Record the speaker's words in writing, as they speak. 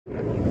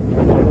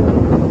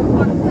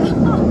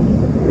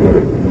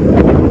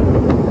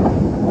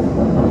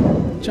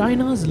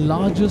China's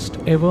largest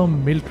ever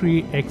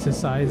military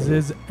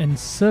exercises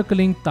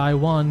encircling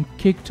Taiwan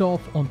kicked off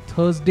on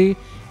Thursday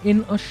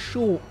in a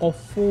show of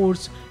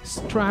force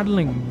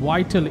straddling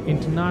vital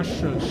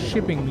international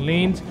shipping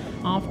lanes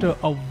after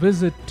a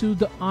visit to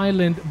the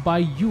island by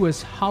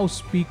US House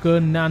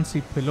Speaker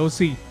Nancy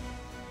Pelosi.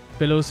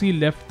 Pelosi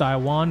left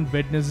Taiwan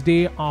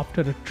Wednesday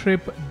after a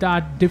trip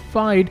that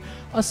defied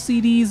a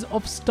series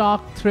of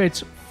stark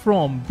threats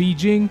from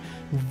Beijing,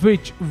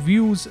 which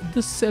views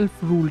the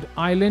self-ruled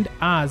island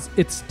as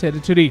its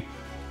territory.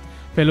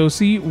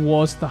 Pelosi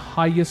was the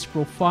highest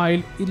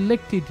profile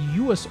elected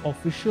US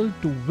official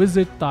to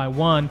visit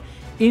Taiwan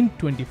in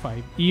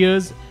 25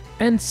 years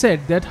and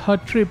said that her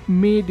trip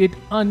made it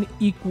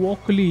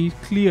unequivocally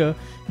clear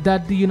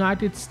that the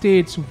United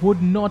States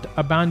would not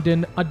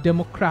abandon a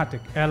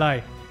democratic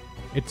ally.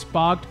 It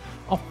sparked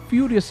a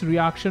furious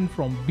reaction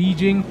from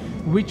Beijing,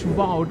 which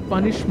vowed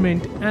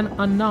punishment and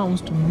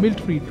announced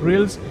military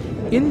drills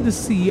in the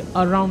sea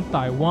around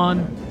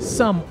Taiwan,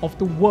 some of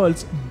the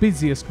world's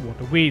busiest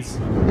waterways.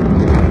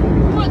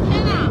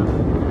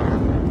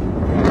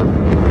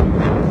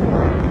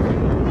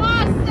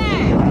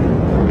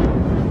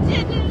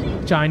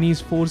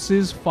 Chinese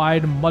forces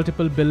fired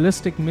multiple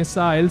ballistic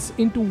missiles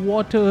into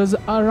waters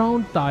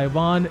around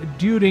Taiwan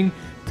during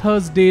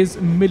Thursday's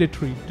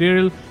military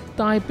drill,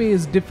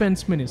 Taipei's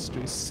defense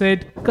ministry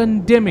said,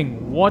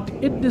 condemning what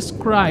it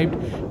described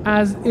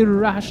as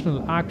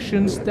irrational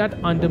actions that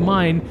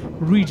undermine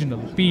regional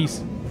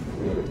peace.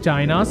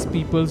 China's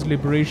People's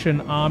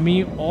Liberation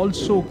Army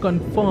also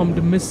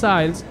confirmed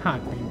missiles had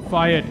been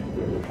fired.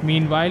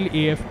 Meanwhile,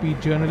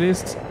 AFP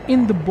journalists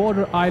in the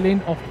border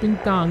island of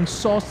Pingtang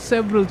saw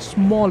several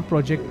small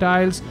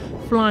projectiles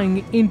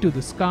flying into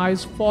the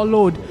skies,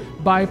 followed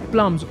by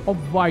plumes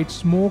of white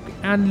smoke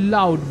and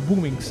loud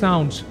booming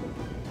sounds.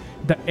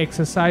 The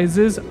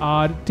exercises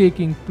are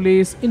taking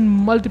place in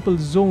multiple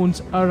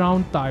zones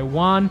around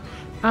Taiwan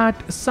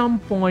at some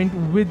point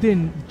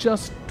within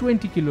just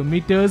 20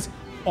 kilometers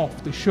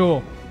off the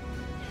shore.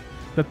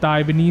 The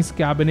Taiwanese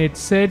cabinet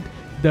said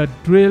the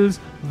drills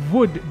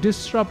would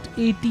disrupt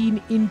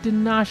 18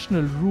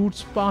 international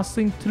routes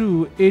passing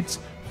through its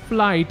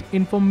flight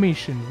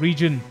information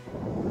region.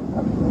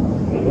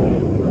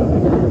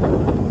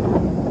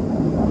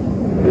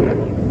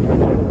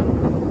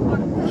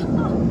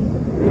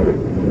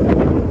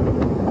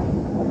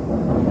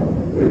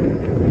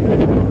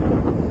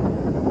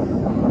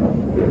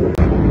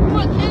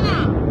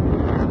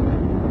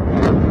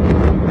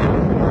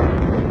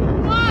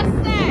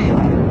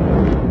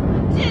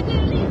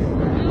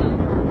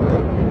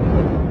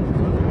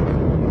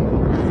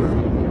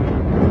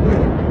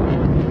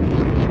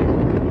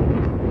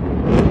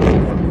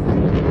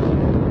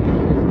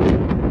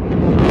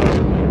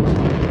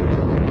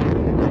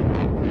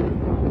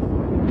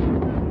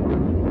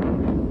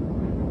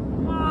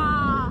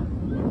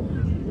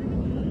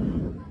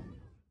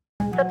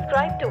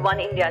 Subscribe to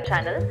Oneindia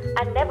channel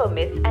and never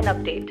miss an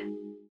update.